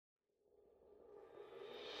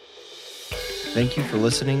Thank you for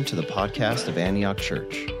listening to the podcast of Antioch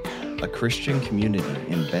Church, a Christian community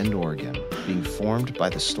in Bend, Oregon, being formed by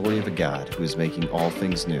the story of a God who is making all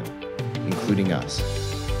things new, including us.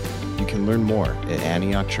 You can learn more at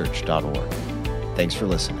antiochchurch.org. Thanks for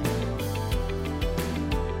listening.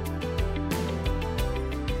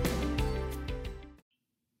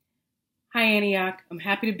 Hi, Antioch. I'm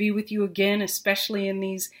happy to be with you again, especially in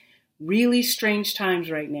these really strange times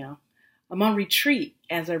right now. I'm on retreat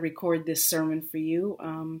as I record this sermon for you.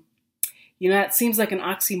 It seems like an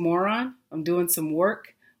oxymoron. I'm doing some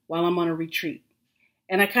work while I'm on a retreat.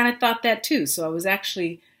 And I kind of thought that too. So I was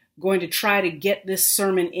actually going to try to get this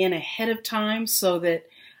sermon in ahead of time so that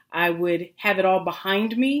I would have it all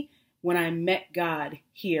behind me when I met God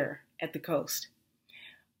here at the coast.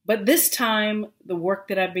 But this time, the work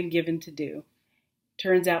that I've been given to do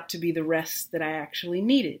turns out to be the rest that I actually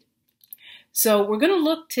needed. So we're going to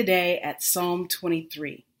look today at Psalm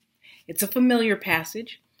 23. It's a familiar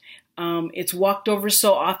passage. It's walked over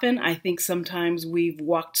so often, I think sometimes we've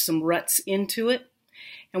walked some ruts into it.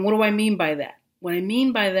 And what do I mean by that? What I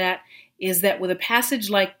mean by that is that with a passage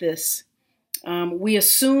like this, we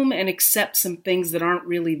assume and accept some things that aren't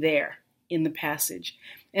really there in the passage.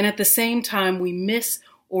 And at the same time, we miss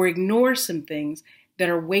or ignore some things that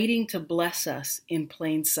are waiting to bless us in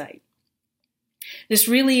plain sight. This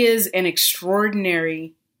really is an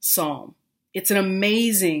extraordinary psalm. It's an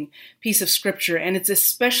amazing piece of scripture, and it's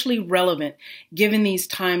especially relevant given these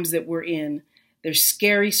times that we're in. There's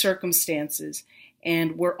scary circumstances,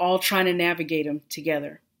 and we're all trying to navigate them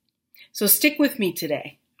together. So stick with me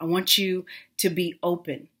today. I want you to be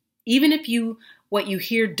open. Even if what you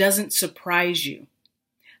hear doesn't surprise you,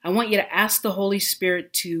 I want you to ask the Holy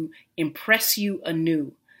Spirit to impress you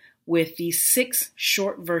anew with these 6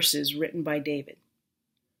 short verses written by David.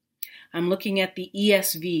 I'm looking at the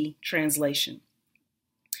ESV translation.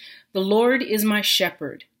 The Lord is my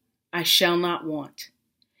shepherd, I shall not want.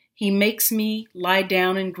 He makes me lie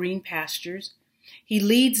down in green pastures. He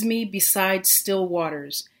leads me beside still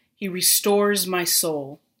waters. He restores my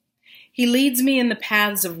soul. He leads me in the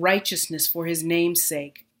paths of righteousness for his name's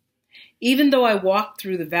sake. Even though I walk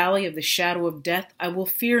through the valley of the shadow of death, I will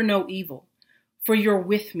fear no evil, for you're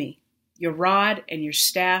with me. Your rod and your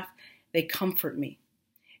staff, they comfort me.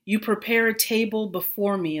 You prepare a table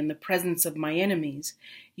before me in the presence of my enemies.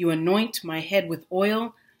 You anoint my head with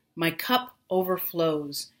oil. My cup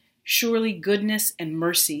overflows. Surely goodness and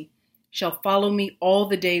mercy shall follow me all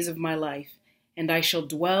the days of my life, and I shall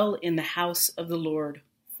dwell in the house of the Lord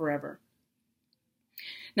forever.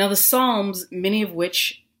 Now the Psalms, many of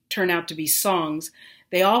which turn out to be songs,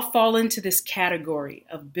 they all fall into this category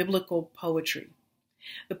of biblical poetry.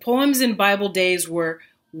 The poems in Bible days were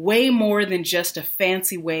way more than just a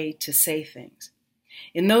fancy way to say things.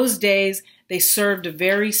 In those days, they served a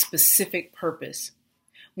very specific purpose.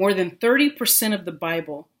 More than 30% of the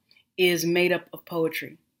Bible is made up of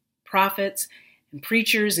poetry. Prophets and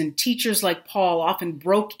preachers and teachers like Paul often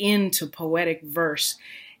broke into poetic verse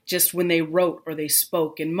just when they wrote or they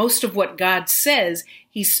spoke. And most of what God says,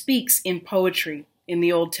 he speaks in poetry in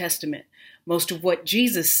the Old Testament. Most of what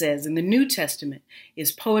Jesus says in the New Testament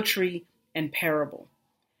is poetry and parable.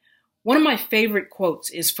 One of my favorite quotes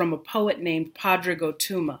is from a poet named Padraig Ó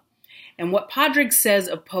Tuama. And what Padraig says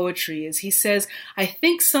of poetry is, he says, I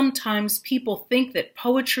think sometimes people think that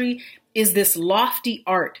poetry is this lofty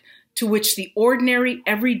art to which the ordinary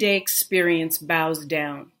everyday experience bows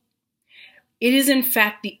down. It is in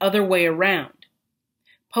fact the other way around.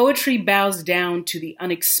 Poetry bows down to the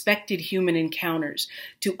unexpected human encounters,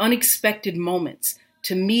 to unexpected moments,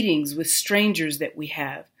 to meetings with strangers that we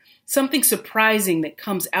have, something surprising that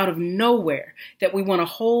comes out of nowhere that we want to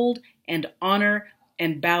hold and honor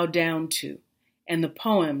and bow down to. And the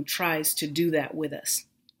poem tries to do that with us.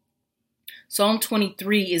 Psalm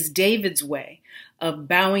 23 is David's way of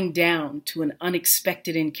bowing down to an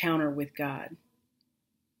unexpected encounter with God.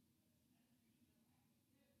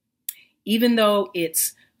 Even though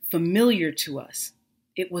it's familiar to us,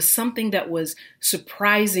 it was something that was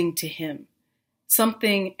surprising to him.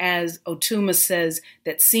 Something, as Ó Tuama says,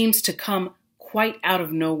 that seems to come quite out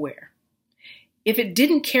of nowhere. If it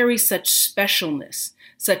didn't carry such specialness,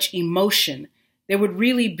 such emotion, there would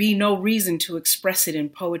really be no reason to express it in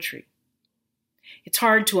poetry. It's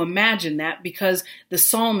hard to imagine that because the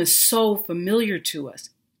psalm is so familiar to us,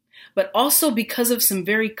 but also because of some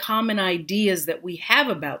very common ideas that we have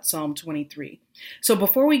about Psalm 23. So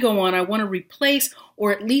before we go on, I want to replace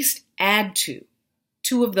or at least add to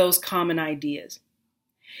 2 of those common ideas.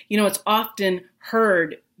 It's often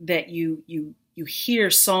heard that you hear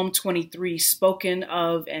Psalm 23 spoken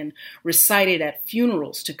of and recited at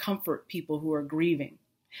funerals to comfort people who are grieving.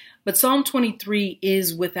 But Psalm 23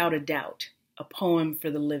 is without a doubt a poem for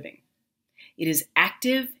the living. It is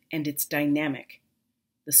active and it's dynamic.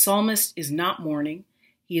 The psalmist is not mourning,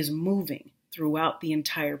 he is moving throughout the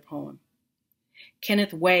entire poem.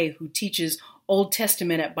 Kenneth Way, who teaches Old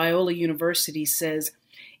Testament at Biola University, says,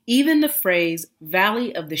 even the phrase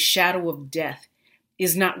valley of the shadow of death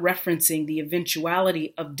is not referencing the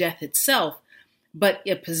eventuality of death itself, but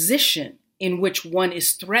a position in which one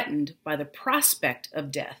is threatened by the prospect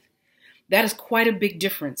of death. That is quite a big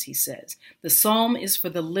difference, he says. The psalm is for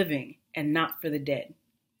the living and not for the dead.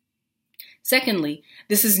 Secondly,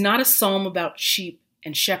 this is not a psalm about sheep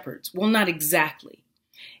and shepherds. Well, not exactly.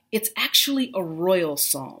 It's actually a royal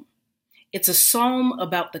psalm. It's a psalm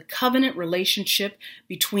about the covenant relationship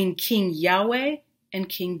between King Yahweh and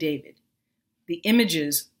King David. The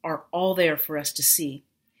images are all there for us to see.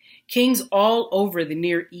 Kings all over the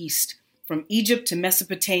Near East, from Egypt to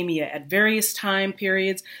Mesopotamia at various time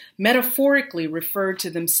periods, metaphorically referred to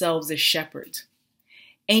themselves as shepherds.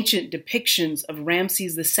 Ancient depictions of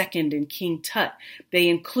Ramses II and King Tut, they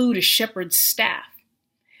include a shepherd's staff.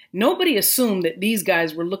 Nobody assumed that these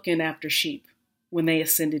guys were looking after sheep when they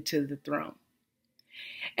ascended to the throne.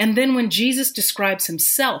 And then when Jesus describes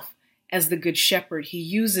himself as the good shepherd, he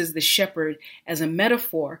uses the shepherd as a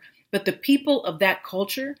metaphor, but the people of that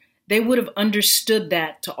culture, they would have understood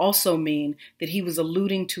that to also mean that he was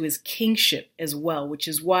alluding to his kingship as well, which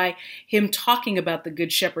is why him talking about the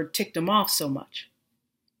good shepherd ticked him off so much.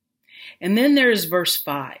 And then there is verse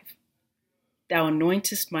 5. Thou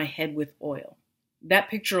anointest my head with oil. That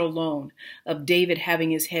picture alone of David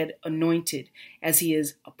having his head anointed as he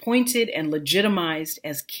is appointed and legitimized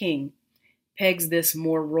as king pegs this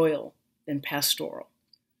more royal than pastoral.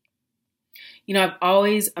 You know, I've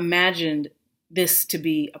always imagined this to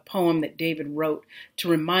be a poem that David wrote to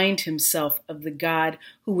remind himself of the God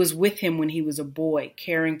who was with him when he was a boy,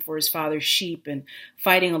 caring for his father's sheep and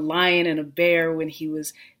fighting a lion and a bear when he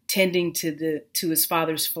was tending to his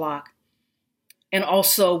father's flock. And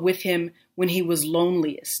also with him when he was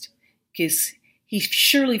loneliest, because he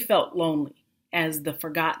surely felt lonely as the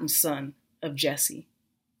forgotten son of Jesse.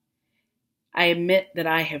 I admit that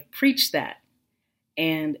I have preached that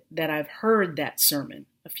and that I've heard that sermon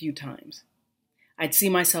a few times. I'd see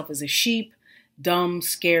myself as a sheep, dumb,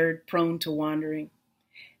 scared, prone to wandering.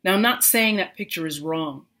 Now, I'm not saying that picture is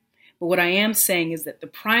wrong, but what I am saying is that the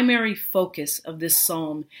primary focus of this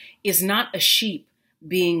psalm is not a sheep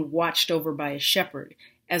being watched over by a shepherd,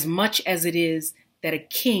 as much as it is that a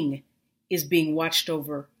king is being watched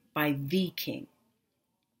over by the king.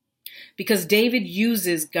 Because David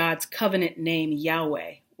uses God's covenant name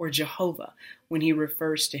Yahweh or Jehovah when he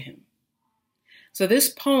refers to him. So this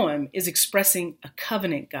poem is expressing a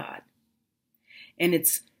covenant God. And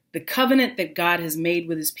it's the covenant that God has made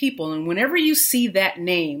with his people. And whenever you see that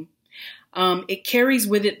name, it carries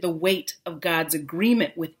with it the weight of God's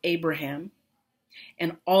agreement with Abraham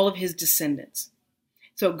and all of his descendants.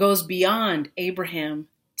 So it goes beyond Abraham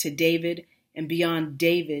to David and beyond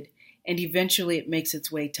David, and eventually it makes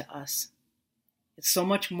its way to us. It's so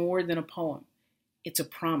much more than a poem. It's a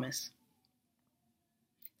promise.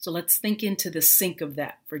 So let's think into the sync of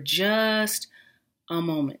that for just a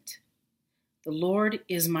moment. The Lord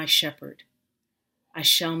is my shepherd. I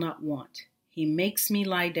shall not want. He makes me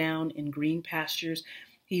lie down in green pastures.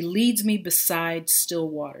 He leads me beside still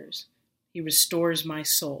waters. He restores my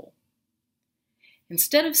soul.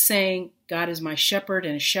 Instead of saying, God is my shepherd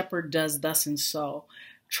and a shepherd does thus and so,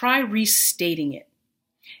 try restating it.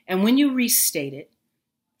 And when you restate it,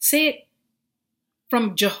 say it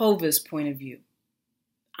from Jehovah's point of view.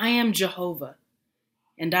 I am Jehovah,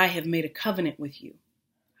 and I have made a covenant with you.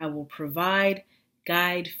 I will provide,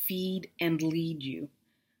 guide, feed, and lead you.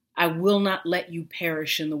 I will not let you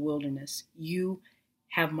perish in the wilderness. You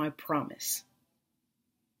have my promise.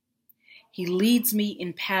 He leads me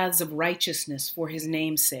in paths of righteousness for his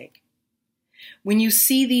name's sake. When you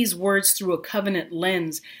see these words through a covenant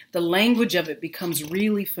lens, the language of it becomes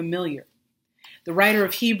really familiar. The writer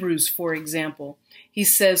of Hebrews, for example, he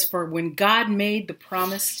says, for when God made the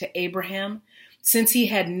promise to Abraham, since he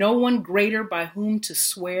had no one greater by whom to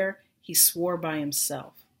swear, he swore by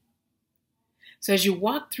himself. So as you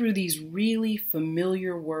walk through these really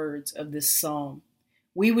familiar words of this psalm,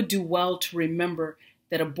 we would do well to remember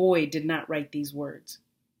that a boy did not write these words.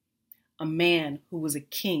 A man who was a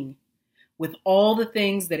king, with all the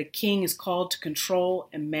things that a king is called to control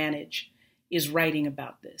and manage, is writing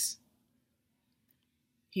about this.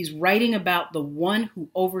 He's writing about the one who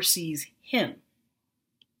oversees him.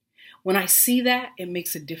 When I see that, it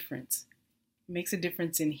makes a difference. It makes a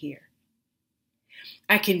difference in here.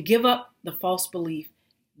 I can give up the false belief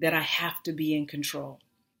that I have to be in control.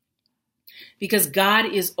 because God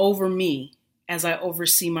is over me as I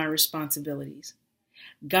oversee my responsibilities.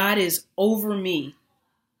 God is over me.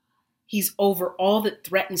 He's over all that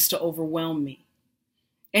threatens to overwhelm me.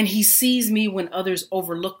 And he sees me when others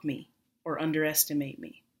overlook me or underestimate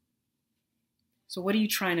me. So what are you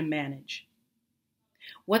trying to manage?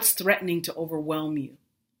 What's threatening to overwhelm you?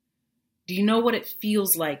 Do you know what it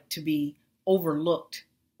feels like to be overlooked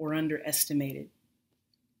or underestimated?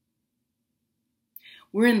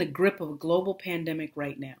 We're in the grip of a global pandemic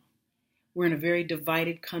right now. We're in a very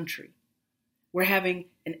divided country. We're having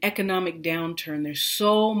an economic downturn. There's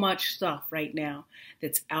so much stuff right now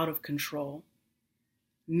that's out of control.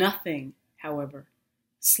 Nothing, however,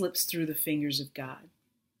 slips through the fingers of God.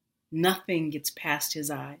 Nothing gets past his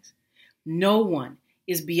eyes. No one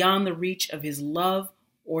is beyond the reach of his love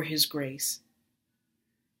or his grace.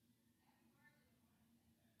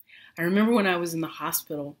 I remember when I was in the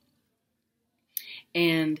hospital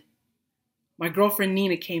and my girlfriend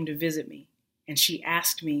Nina came to visit me, and she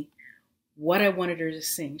asked me what I wanted her to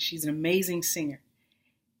sing. She's an amazing singer.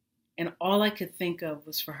 And all I could think of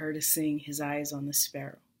was for her to sing His Eyes on the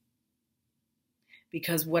Sparrow.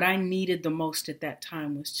 Because what I needed the most at that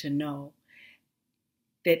time was to know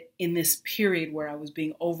that in this period where I was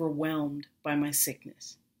being overwhelmed by my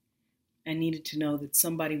sickness, I needed to know that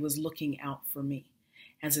somebody was looking out for me.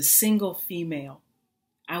 As a single female,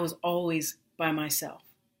 I was always by myself.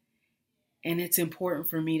 And it's important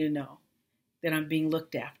for me to know that I'm being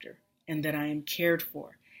looked after and that I am cared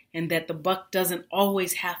for, and that the buck doesn't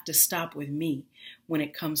always have to stop with me when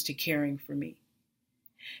it comes to caring for me.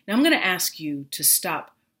 Now I'm going to ask you to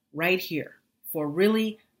stop right here for a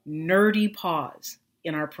really nerdy pause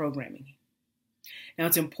in our programming. Now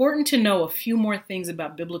it's important to know a few more things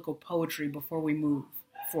about biblical poetry before we move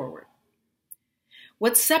forward.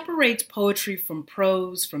 What separates poetry from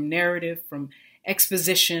prose, from narrative, from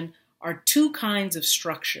exposition are two kinds of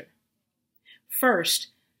structure. First,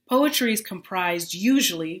 poetry is comprised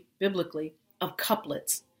usually, biblically, of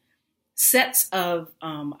couplets, sets of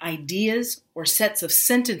ideas or sets of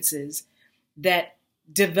sentences that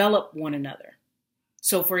develop one another.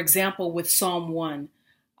 So for example, with Psalm 1,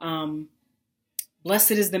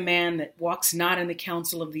 blessed is the man that walks not in the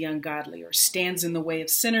counsel of the ungodly, or stands in the way of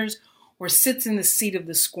sinners, or sits in the seat of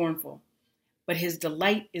the scornful. But his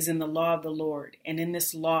delight is in the law of the Lord, and in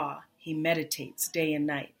this law he meditates day and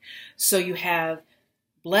night. So you have,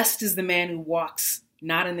 blessed is the man who walks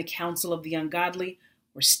not in the counsel of the ungodly,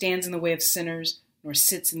 or stands in the way of sinners, nor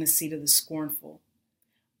sits in the seat of the scornful.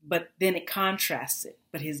 But then it contrasts it.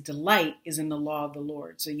 But his delight is in the law of the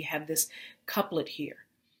Lord. So you have this couplet here.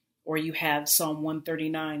 Or you have Psalm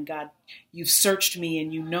 139, God, you've searched me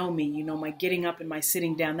and you know me. You know my getting up and my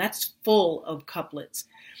sitting down. That's full of couplets.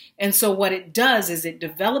 And so what it does is it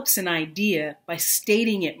develops an idea by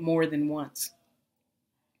stating it more than once.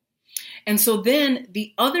 And so then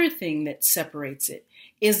the other thing that separates it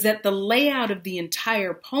is that the layout of the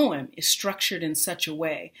entire poem is structured in such a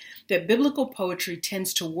way that biblical poetry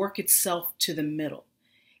tends to work itself to the middle.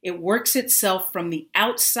 It works itself from the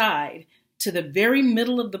outside to the very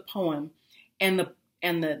middle of the poem, and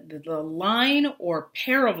the line or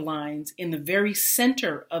pair of lines in the very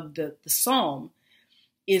center of the psalm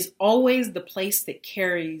is always the place that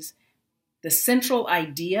carries the central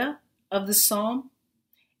idea of the psalm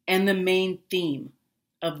and the main theme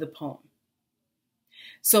of the poem.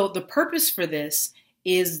 So the purpose for this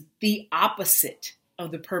is the opposite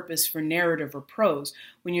of the purpose for narrative or prose.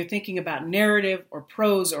 When you're thinking about narrative or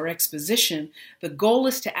prose or exposition, the goal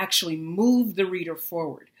is to actually move the reader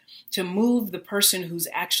forward, to move the person who's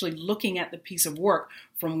actually looking at the piece of work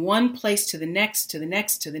from one place to the next, to the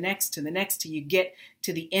next, to the next, to the next, till you get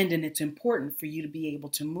to the end, and it's important for you to be able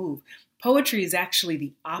to move. Poetry is actually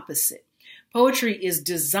the opposite. Poetry is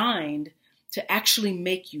designed to actually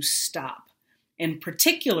make you stop. In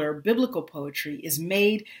particular, biblical poetry is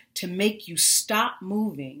made to make you stop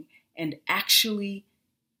moving and actually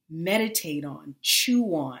meditate on,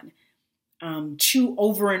 chew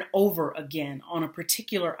over and over again on a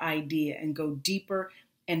particular idea and go deeper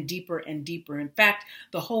and deeper and deeper. In fact,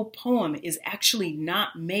 the whole poem is actually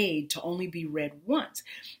not made to only be read once.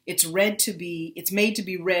 It's made to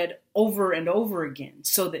be read over and over again,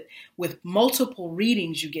 so that with multiple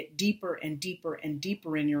readings, you get deeper and deeper and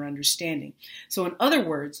deeper in your understanding. So in other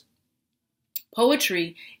words,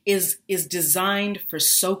 poetry is designed for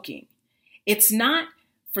soaking. It's not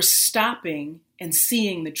for stopping and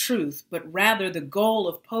seeing the truth, but rather the goal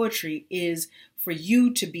of poetry is for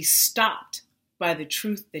you to be stopped by the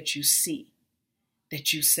truth that you see,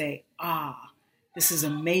 that you say, ah, This is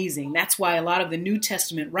amazing. That's why a lot of the New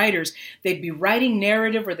Testament writers, they'd be writing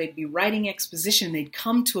narrative or they'd be writing exposition. They'd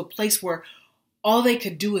come to a place where all they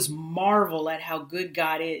could do is marvel at how good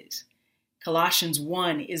God is. Colossians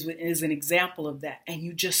 1 is an example of that. And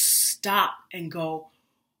you just stop and go,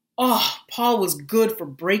 oh, Paul was good for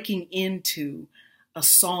breaking into a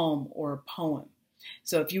psalm or a poem.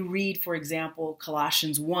 So if you read, for example,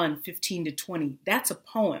 Colossians 1:15-20, that's a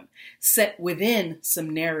poem set within some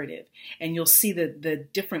narrative. And you'll see the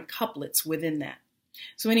different couplets within that.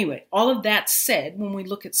 So anyway, all of that said, when we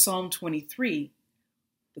look at Psalm 23,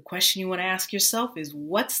 the question you want to ask yourself is,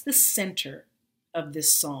 what's the center of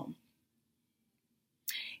this psalm?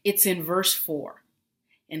 It's in verse 4,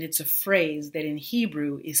 and it's a phrase that in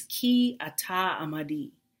Hebrew is ki ata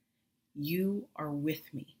amadi. You are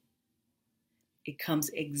with me. It comes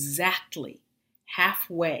exactly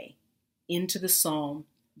halfway into the psalm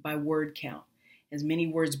by word count, as many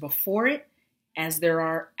words before it as there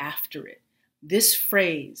are after it. This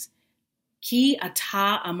phrase, ki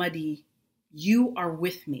ata amadi, you are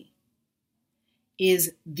with me,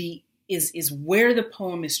 is where the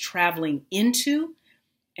poem is traveling into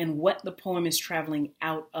and what the poem is traveling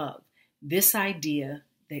out of. This idea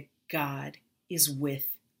that God is with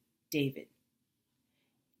David.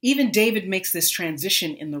 Even David makes this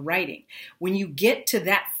transition in the writing. When you get to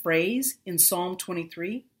that phrase in Psalm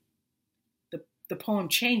 23, the poem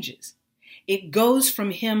changes. It goes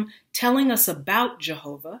from him telling us about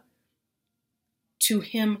Jehovah to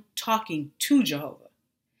him talking to Jehovah.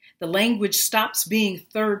 The language stops being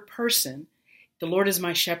third person. The Lord is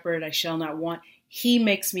my shepherd, I shall not want. He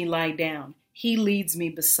makes me lie down. He leads me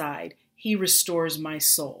beside. He restores my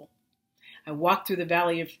soul. I walk through the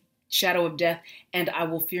valley of shadow of death, and I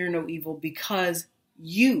will fear no evil because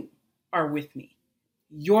you are with me.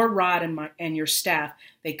 Your rod and your staff,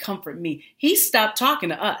 they comfort me. He stopped talking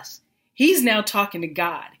to us. He's now talking to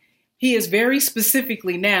God. He is very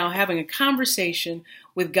specifically now having a conversation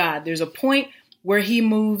with God. There's a point where he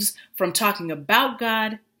moves from talking about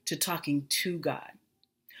God to talking to God,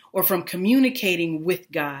 or from communicating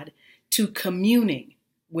with God to communing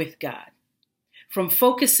with God, from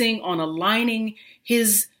focusing on aligning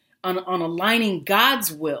aligning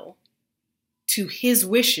God's will to his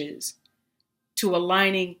wishes, to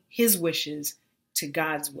aligning his wishes to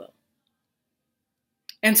God's will.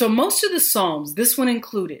 And so most of the Psalms, this one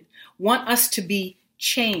included, want us to be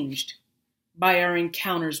changed by our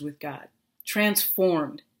encounters with God,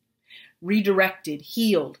 transformed, redirected,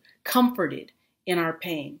 healed, comforted in our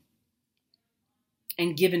pain,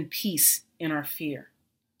 and given peace in our fear.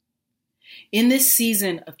 In this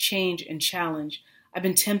season of change and challenge, I've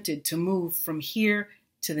been tempted to move from here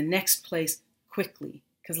to the next place quickly,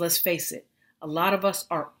 because let's face it, a lot of us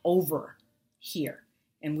are over here,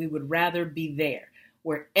 and we would rather be there.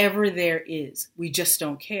 Wherever there is, we just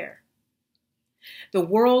don't care. The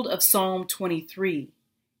world of Psalm 23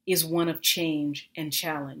 is one of change and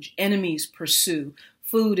challenge. Enemies pursue.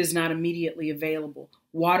 Food is not immediately available.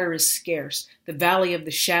 Water is scarce. The valley of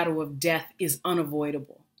the shadow of death is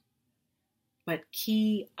unavoidable. But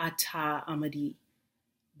ki ata amadi,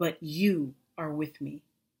 but you are with me.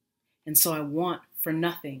 And so I want for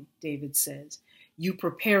nothing, David says. You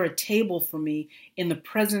prepare a table for me in the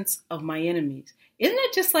presence of my enemies. Isn't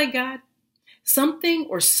that just like God? Something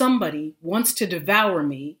or somebody wants to devour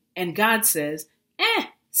me, and God says,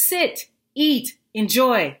 sit, eat,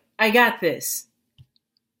 enjoy. I got this.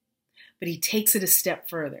 But he takes it a step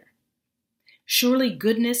further. Surely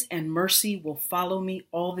goodness and mercy will follow me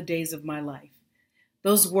all the days of my life.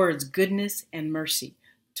 Those words, goodness and mercy,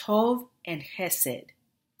 tov and chesed.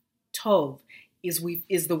 Tov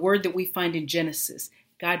is the word that we find in Genesis.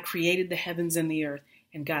 God created the heavens and the earth,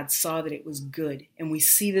 and God saw that it was good. And we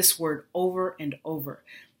see this word over and over.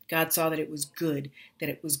 God saw that it was good, that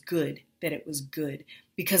it was good, that it was good,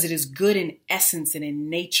 because it is good in essence and in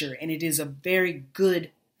nature, and it is a very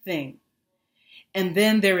good thing. And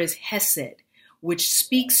then there is Hesed, which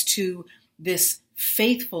speaks to this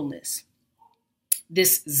faithfulness,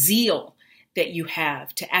 this zeal that you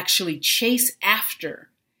have to actually chase after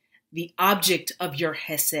the object of your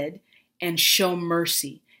Hesed and show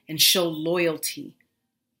mercy and show loyalty.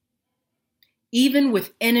 Even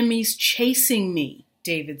with enemies chasing me,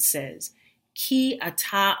 David says, ki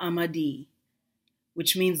ata amadi,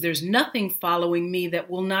 which means there's nothing following me that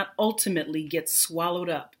will not ultimately get swallowed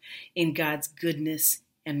up in God's goodness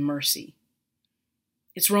and mercy.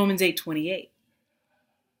 It's Romans 8:28.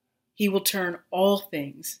 He will turn all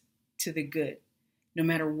things to the good, no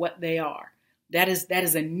matter what they are. That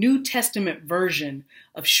is a New Testament version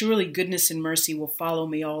of surely goodness and mercy will follow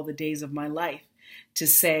me all the days of my life, to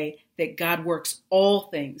say that God works all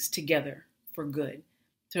things together for good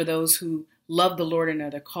to those who love the Lord and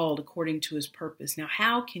are called according to his purpose. Now,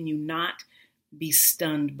 how can you not be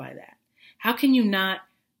stunned by that? How can you not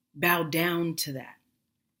bow down to that?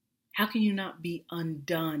 How can you not be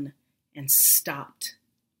undone and stopped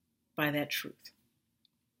by that truth?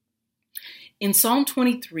 In Psalm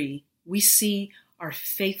 23, we see our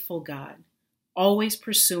faithful God always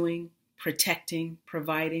pursuing, protecting,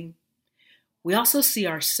 providing. We also see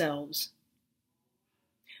ourselves.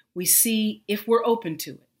 We see, if we're open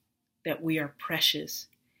to it, that we are precious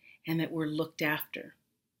and that we're looked after.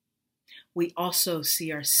 We also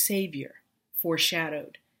see our Savior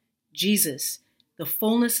foreshadowed, Jesus, the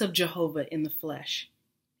fullness of Jehovah in the flesh.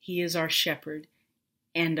 He is our shepherd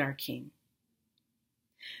and our king.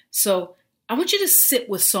 So I want you to sit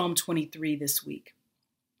with Psalm 23 this week,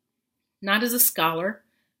 not as a scholar,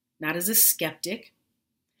 not as a skeptic,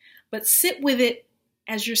 but sit with it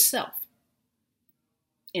as yourself.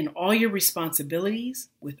 In all your responsibilities,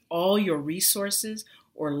 with all your resources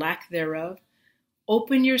or lack thereof,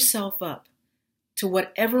 open yourself up to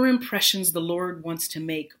whatever impressions the Lord wants to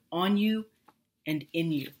make on you and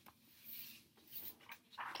in you.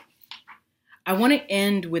 I want to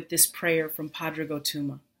end with this prayer from Padre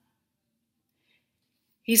Gotuma.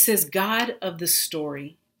 He says, God of the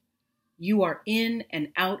story, you are in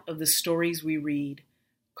and out of the stories we read,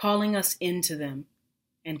 calling us into them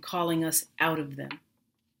and calling us out of them.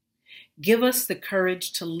 Give us the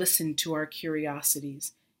courage to listen to our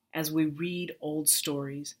curiosities as we read old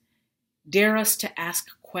stories. Dare us to ask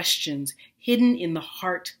questions hidden in the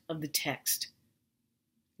heart of the text.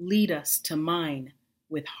 Lead us to mine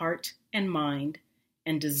with heart and mind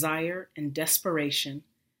and desire and desperation,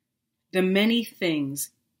 the many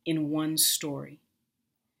things in one story.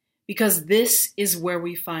 Because this is where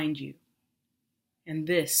we find you, and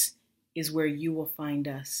this is where you will find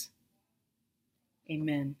us.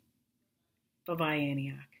 Amen. Bye-bye,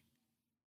 Antioch.